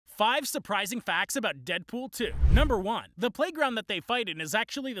5 surprising facts about Deadpool 2. Number 1. The playground that they fight in is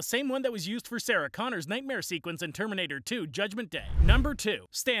actually the same one that was used for Sarah Connor's nightmare sequence in Terminator 2 Judgment Day. Number 2.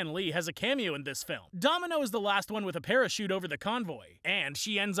 Stan Lee has a cameo in this film. Domino is the last one with a parachute over the convoy, and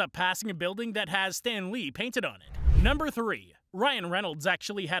she ends up passing a building that has Stan Lee painted on it. Number 3. Ryan Reynolds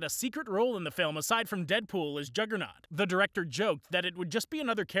actually had a secret role in the film aside from Deadpool as Juggernaut. The director joked that it would just be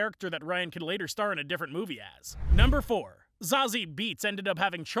another character that Ryan could later star in a different movie as. Number 4. Zazie Beetz ended up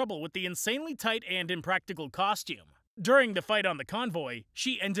having trouble with the insanely tight and impractical costume. During the fight on the convoy,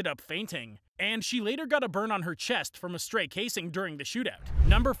 she ended up fainting, and she later got a burn on her chest from a stray casing during the shootout.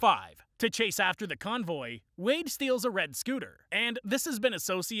 Number 5. To chase after the convoy, Wade steals a red scooter, and this has been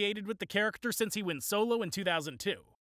associated with the character since he went solo in 2002.